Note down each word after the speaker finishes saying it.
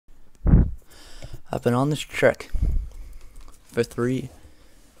I've been on this trek for 3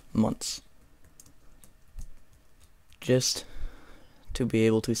 months just to be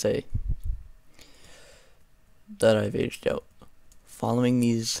able to say that I've aged out. Following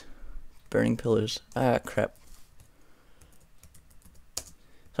these burning pillars. Ah, crap. So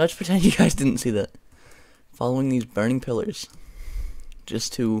let's pretend you guys didn't see that. Following these burning pillars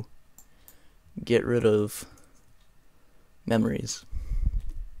just to get rid of memories.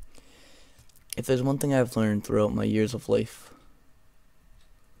 If there's one thing I've learned throughout my years of life,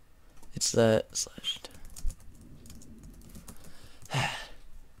 it's that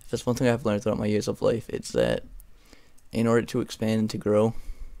if there's one thing I've learned throughout my years of life, it's that in order to expand and to grow,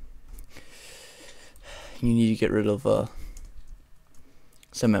 you need to get rid of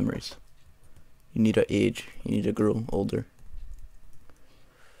some memories. You need to age, you need to grow older.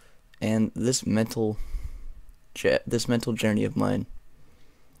 And this mental journey of mine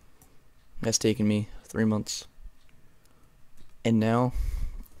has taken me 3 months. And now,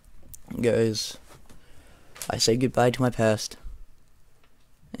 guys, I say goodbye to my past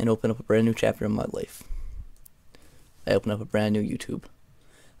and open up a brand new chapter in my life. I open up a brand new YouTube.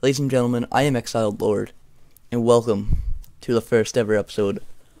 Ladies and gentlemen, I am Exiled Lord, and welcome to the first ever episode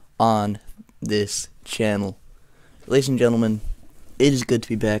on this channel. Ladies and gentlemen, it is good to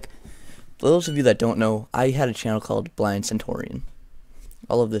be back. For those of you that don't know, I had a channel called Blind Centaurian.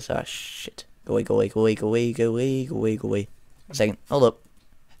 All of this, shit. Go away, go away, go away, go away, go away, go away, go away. A second, hold up.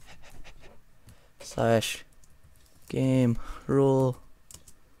 Slash game rule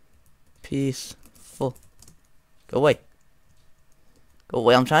peaceful. Go away. Go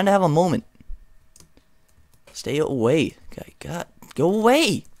away, I'm trying to have a moment. Stay away. God, go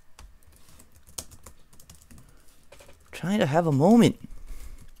away. I'm trying to have a moment.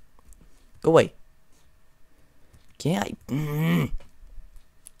 Go away. Can't I?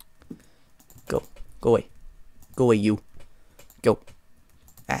 Go. Go away. Go away, you. Go.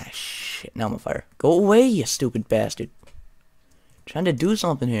 Ah, shit. Now I'm on fire. Go away, you stupid bastard. Trying to do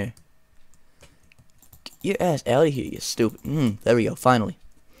something here. Get your ass out of here, you stupid. There we go, finally.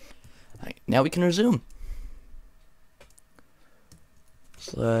 Alright, now we can resume.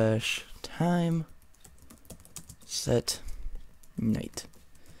 Slash time set night.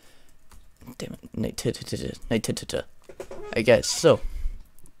 Damn it. Night. Alright, guys, so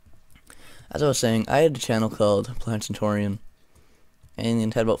as I was saying, I had a channel called Blind Centaurian, and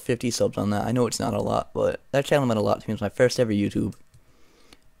it had about 50 subs on that. I know it's not a lot, but that channel meant a lot to me. It was my first ever YouTube.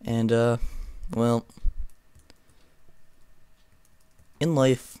 And, well, in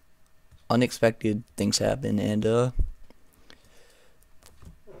life, unexpected things happen, and,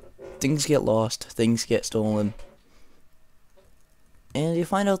 things get lost, things get stolen, and you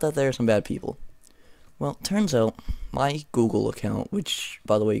find out that there are some bad people. Well, turns out my Google account, which,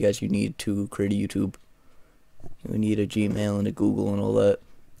 by the way, guys, you need to create a YouTube. You need a Gmail and a Google and all that.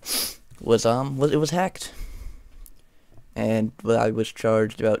 It was hacked, and I was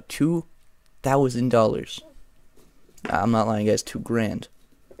charged about $2,000. I'm not lying, guys, $2,000.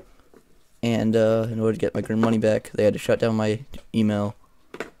 And in order to get my money back, they had to shut down my email,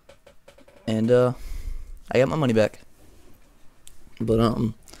 and I got my money back. But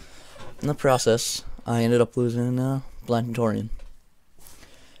in the process, I ended up losing Blind Centaurian.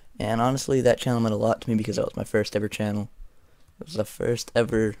 And honestly, that channel meant a lot to me because that was my first ever channel. It was the first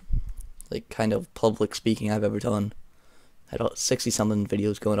ever, like, kind of public speaking I've ever done. I had 60-something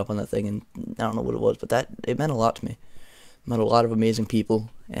videos going up on that thing, and I don't know what it was, but it meant a lot to me. It met a lot of amazing people,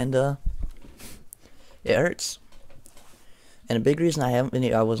 and it hurts. And a big reason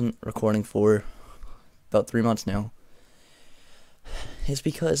I wasn't recording for about 3 months now is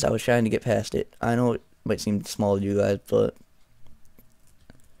because I was trying to get past it. I know it might seem small to you guys, but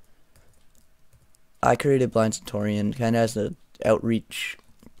I created Blind Centaurian kind of as an outreach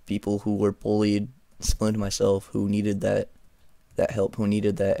people who were bullied, similar to myself, who needed that help, who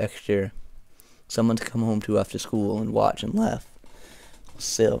needed that extra someone to come home to after school and watch and laugh.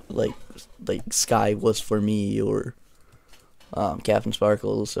 So like Sky was for me, or Captain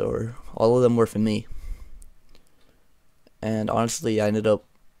Sparkles, or all of them were for me. And honestly, I ended up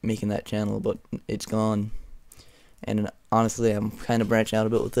making that channel, but it's gone. And honestly, I'm kind of branching out a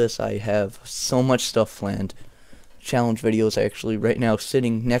bit with this. I have so much stuff planned. Challenge videos, actually, right now,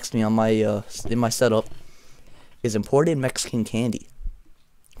 sitting next to me on my in my setup is imported Mexican candy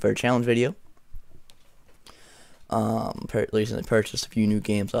for a challenge video. Recently purchased a few new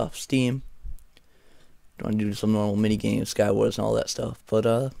games off Steam. Want to do some normal mini games, Skywars, and all that stuff.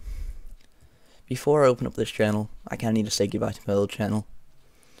 But before I open up this channel, I kind of need to say goodbye to my old channel.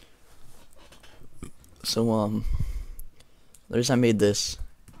 So the reason I made this,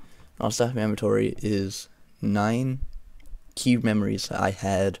 On stuff in my inventory is 9 key memories I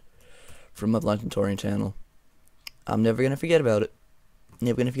had from my Blankentorian channel. I'm never gonna forget about it.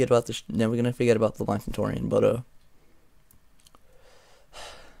 Never gonna forget about this. Never gonna forget about the Blankentorian. But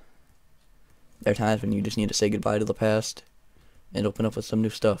there are times when you just need to say goodbye to the past and open up with some new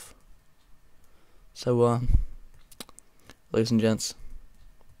stuff. So ladies and gents,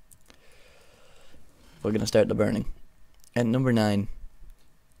 we're gonna start the burning. At number 9,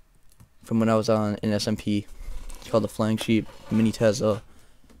 from when I was on an SMP, it's called the Flying Sheep, Mini Tezza,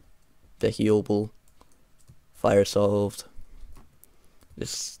 Becky Opal, Fire Solved,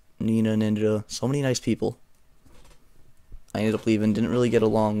 this Nina Ninja, so many nice people. I ended up leaving, didn't really get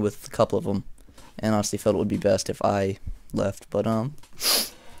along with a couple of them, and honestly felt it would be best if I left. But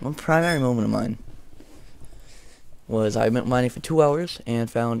one primary moment of mine was I went mining for 2 hours and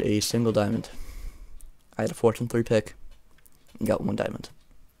found a single diamond. I had a Fortune 3 pick and got 1 diamond.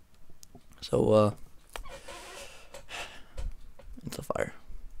 So into the fire.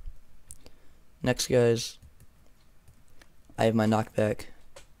 Next, guys, I have my knockback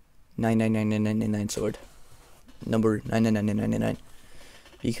 999999 sword. Number 999999.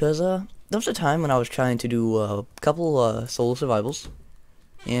 Because there was a time when I was trying to do a couple solo survivals,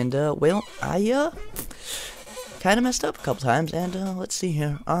 and well, I kind of messed up a couple times, and let's see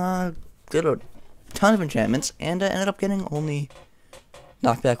here, did a ton of enchantments, and ended up getting only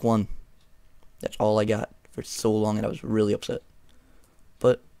knockback 1. That's all I got for so long, and I was really upset.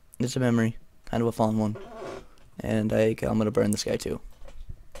 But it's a memory, kind of a fun one, and I'm gonna burn this guy too.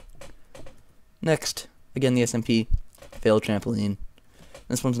 Next, again the SMP, failed trampoline.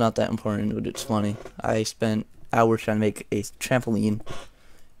 This one's not that important, but it's funny. I spent hours trying to make a trampoline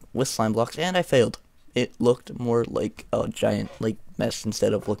with slime blocks, and I failed. It looked more like a giant mess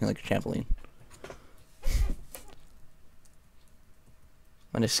instead of looking like a trampoline.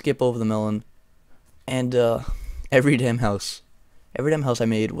 I'm gonna skip over the melon, and every damn house I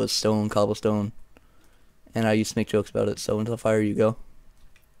made was stone, cobblestone, and I used to make jokes about it. So into the fire you go.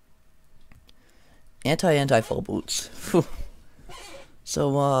 Anti-fall boots.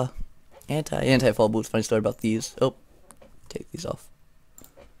 So anti-fall boots. Funny story about these. Oh, take these off.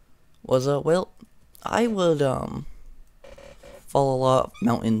 Was well, I would fall a lot,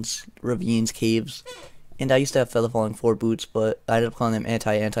 mountains, ravines, caves, and I used to have feather falling 4 boots, but I ended up calling them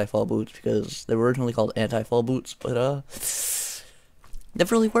anti-fall boots because they were originally called anti-fall boots, but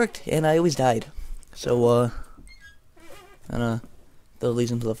never really worked, and I always died. So gonna throw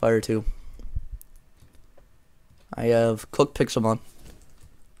these into the fire too. I have cooked Pixelmon.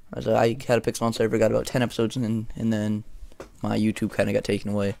 I had a Pixelmon server, got about 10 episodes in, and then my YouTube kind of got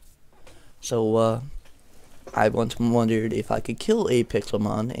taken away. So I once wondered if I could kill a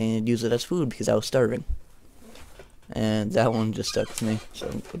Pixelmon and use it as food because I was starving. And that one just stuck to me. So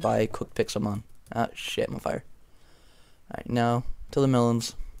goodbye, cooked Pixelmon. Ah, shit, I'm on fire. Alright, now to the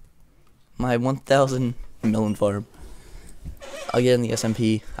melons. My 1,000 melon farm. Again, the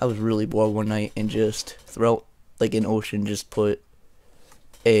SMP. I was really bored one night and just throughout an ocean just put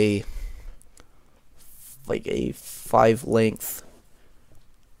a 5 length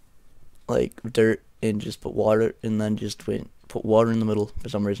dirt and just put water, and then just put water in the middle for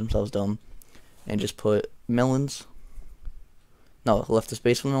some reason, so I was dumb, and just put melons. No, left the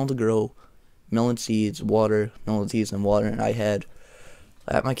space for the melon to grow, melon seeds, water, melon seeds, and water, and I had,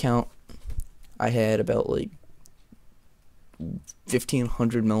 at my count, I had about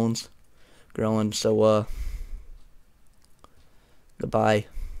 1,500 melons growing. So goodbye.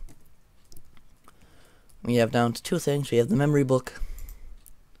 We have down to 2 things. We have the memory book.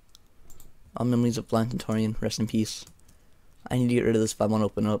 All memories of Blankentorian, rest in peace. I need to get rid of this if I want to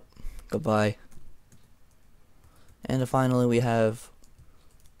open up. Goodbye. And finally we have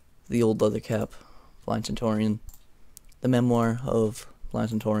the old leather cap, Blankentorian. The memoir of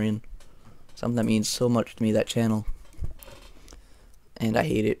Blankentorian. Something that means so much to me, that channel. And I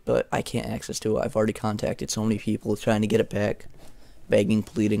hate it, but I can't access to it. I've already contacted so many people trying to get it back. Begging,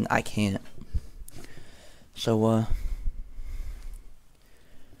 pleading, I can't. So,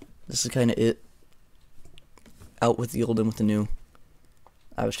 this is kind of it. Out with the old and with the new.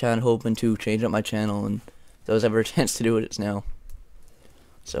 I was hoping to change up my channel, and if there was ever a chance to do it, it's now.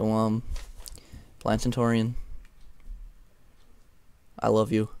 So, Blankentorian, I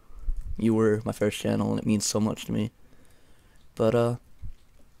love you. You were my first channel, and it means so much to me. But, I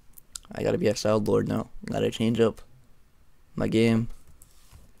gotta be Exiled Lord now. Gotta change up my game.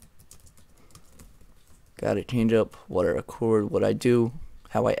 Gotta change up what I record, what I do,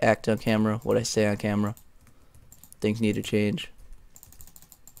 how I act on camera, what I say on camera. Things need to change.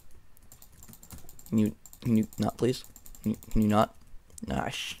 Can you not, please? Can you not? Nah,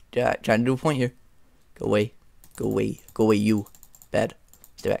 trying to do a point here. Go away. Go away. Go away, you. Bad.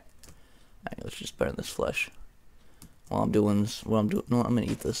 Stay back. Alright, let's just burn this flesh. While I'm doing this, no, I'm gonna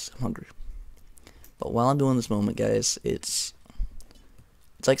eat this. I'm hungry. But while I'm doing this moment, guys, it's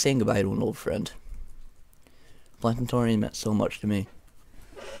like saying goodbye to an old friend. Planetarian meant so much to me.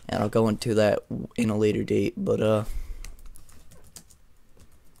 And I'll go into that in a later date, but,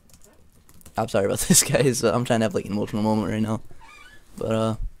 I'm sorry about this, guys. I'm trying to have, like, an emotional moment right now.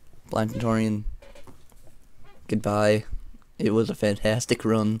 But, Planetarian, goodbye. It was a fantastic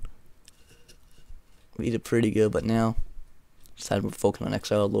run. We did pretty good, but now, decided we're focusing on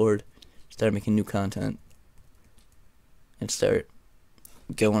Exiled Lord, start making new content, and start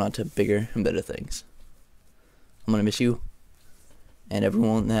going on to bigger and better things. I'm gonna miss you, and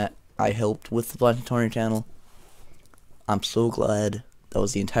everyone that I helped with the Planetarian channel. I'm so glad. That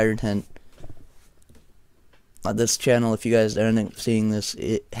was the entire intent. This channel, if you guys are seeing this,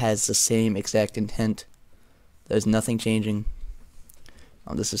 it has the same exact intent. There's nothing changing.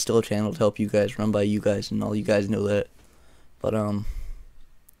 This is still a channel to help you guys, run by you guys, and all you guys know that. But,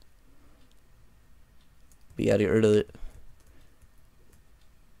 we gotta get rid of it.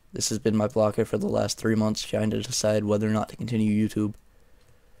 This has been my blocker for the last 3 months, trying to decide whether or not to continue YouTube.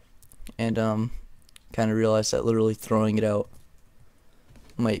 And, kind of realized that literally throwing it out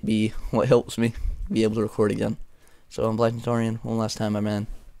might be what helps me be able to record again. So, I'm Planetarian, one last time, my man.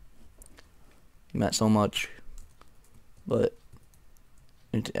 You meant so much. But,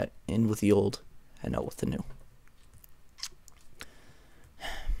 in with the old, and out with the new.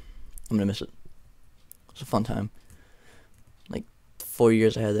 I'm gonna miss it. It was a fun time. Like 4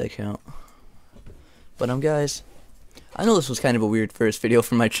 years I had that account. But guys, I know this was kind of a weird first video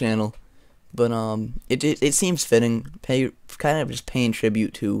for my channel, but it seems fitting. Kind of just paying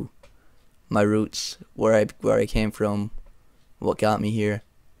tribute to my roots, where I came from, what got me here,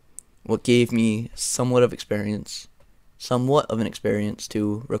 what gave me somewhat of an experience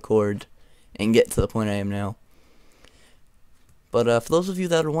to record and get to the point I am now. But for those of you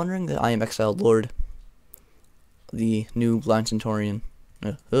that are wondering, that I am Exiled Lord, the new Blind Centaurian.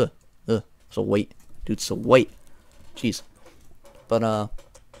 So white, dude, so white. Jeez. But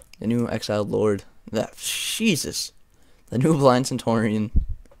the new Exiled Lord. Jesus, the new Blind Centaurian.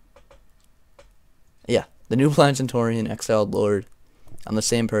 Yeah, the new Blind Centaurian, Exiled Lord. I'm the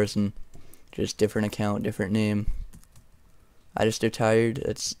same person, just different account, different name. I just retired.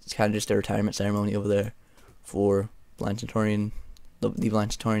 It's kind of just a retirement ceremony over there for Blind Centaurian, the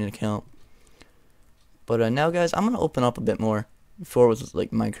Blind Centaurian account. But now, guys, I'm gonna open up a bit more. Before it was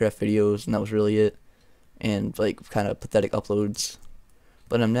like Minecraft videos, and that was really it, and like kind of pathetic uploads.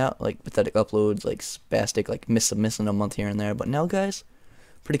 But I'm now like pathetic uploads, like spastic, like missing a month here and there. But now, guys,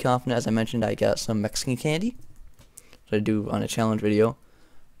 pretty confident. As I mentioned, I got some Mexican candy, so I do on a challenge video.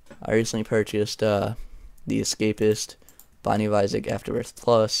 I recently purchased The Escapist, Binding of Isaac, Afterbirth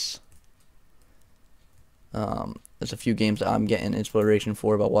Plus. There's a few games that I'm getting inspiration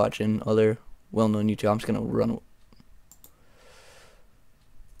for by watching other well-known YouTube. I'm just gonna run.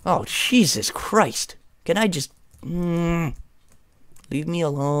 Oh, Jesus Christ! Can I just leave me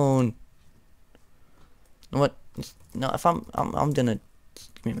alone? You know what? No, if I'm gonna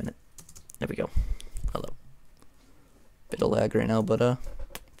give me a minute. There we go. Hello. Bit of lag right now, but let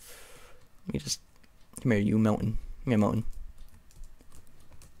me just come here, you mountain. Come here, mountain.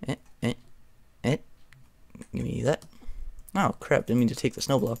 Give me that. Oh crap! Didn't mean to take the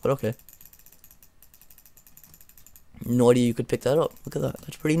snow block, but okay. No idea you could pick that up. Look at that.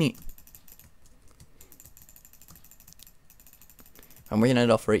 That's pretty neat. I'm gonna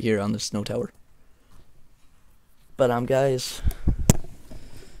end off right here on the snow tower. But guys,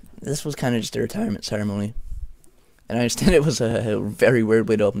 this was kind of just a retirement ceremony, and I understand it was a very weird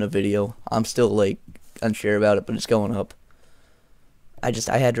way to open a video. I'm still like unsure about it, but it's going up. I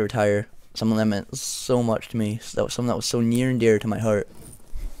had to retire. Something that meant so much to me. That was something that was so near and dear to my heart.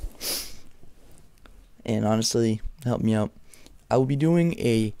 And honestly, help me out. I will be doing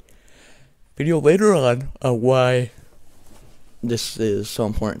a video later on why this is so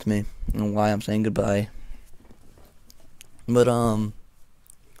important to me and why I'm saying goodbye. But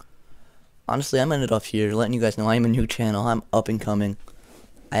honestly, I'm ended off here, letting you guys know I'm a new channel. I'm up and coming.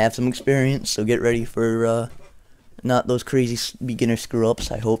 I have some experience, so get ready for not those crazy beginner screw ups.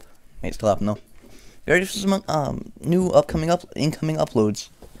 I hope. Might still happen though. Get ready for some new incoming uploads.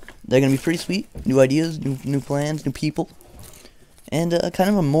 They're gonna be pretty sweet. New ideas, new plans, new people, and kind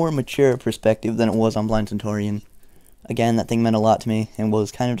of a more mature perspective than it was on Blind Centaurian. Again, that thing meant a lot to me, and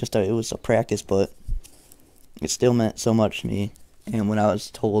was kind of just it was a practice, but it still meant so much to me. And when I was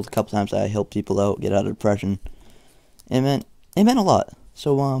told a couple times that I helped people out get out of depression, it meant it meant a lot.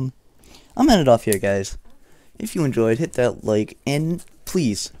 So, I'm ending it off here, guys. If you enjoyed, hit that like, and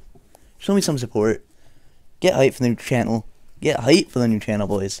please, show me some support. Get hype for the new channel. Get hype for the new channel,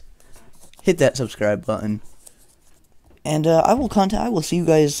 boys. Hit that subscribe button. And, I will see you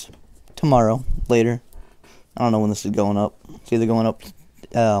guys tomorrow, later. I don't know when this is going up. It's either going up,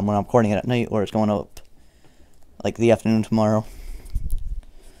 when I'm recording it at night, or it's going up, like, the afternoon tomorrow.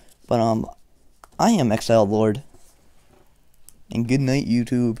 But, I am Exiled Lord. And good night,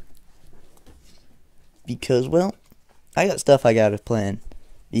 YouTube. Because, well, I got stuff I gotta plan.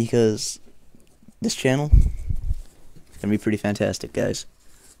 Because this channel is gonna be pretty fantastic, guys.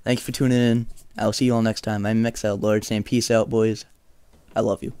 Thank you for tuning in. I'll see you all next time. I'm Exiled Lord saying peace out, boys. I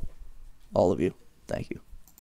love you. All of you. Thank you.